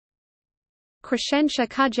Crescentia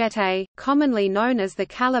cujete, commonly known as the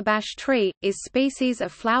calabash tree, is species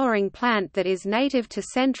of flowering plant that is native to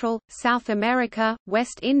Central, South America,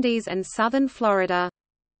 West Indies and southern Florida.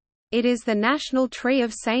 It is the national tree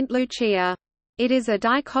of St. Lucia. It is a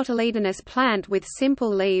dicotyledonous plant with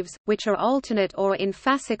simple leaves, which are alternate or in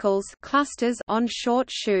fascicles clusters on short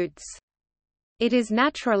shoots. It is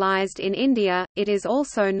naturalized in India. It is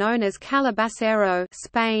also known as calabacero,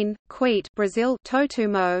 Spain, Quete, Brazil,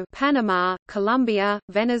 Totumo, Panama, Colombia,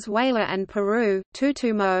 Venezuela and Peru,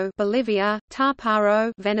 Tutumo, Bolivia,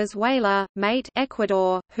 Taparo, Venezuela, Mate,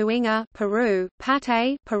 Ecuador, Huinga, Peru,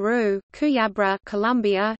 Pate, Peru, Cuyabra,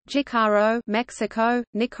 Colombia, Jicaro, Mexico,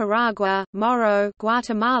 Nicaragua, Moro,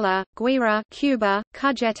 Guatemala, Guira, Cuba,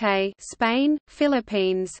 Cujete, Spain,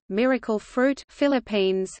 Philippines, Miracle Fruit,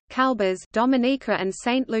 Philippines, Calbas, Dominica and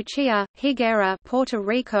St. Lucia, Higuera, Puerto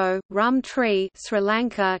Rico, Rum Tree, Sri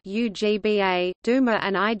Lanka, UGBA, Duma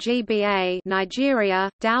and IGBA, Nigeria,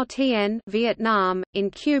 Dao Tien, Vietnam. In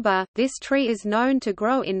Cuba, this tree is known to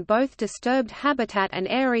grow in both disturbed habitat and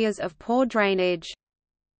areas of poor drainage.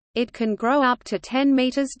 It can grow up to 10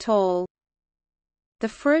 meters tall. The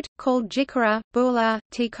fruit, called jicara, bula,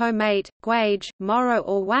 ticomate, guage, moro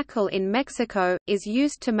or huacal in Mexico, is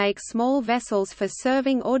used to make small vessels for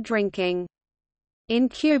serving or drinking. In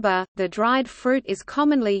Cuba, the dried fruit is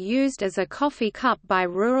commonly used as a coffee cup by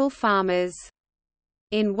rural farmers.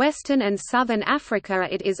 In Western and Southern Africa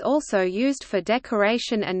it is also used for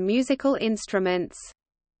decoration and musical instruments.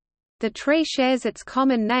 The tree shares its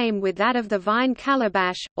common name with that of the vine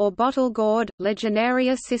calabash, or bottle gourd,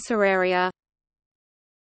 Legionnaria ciceraria.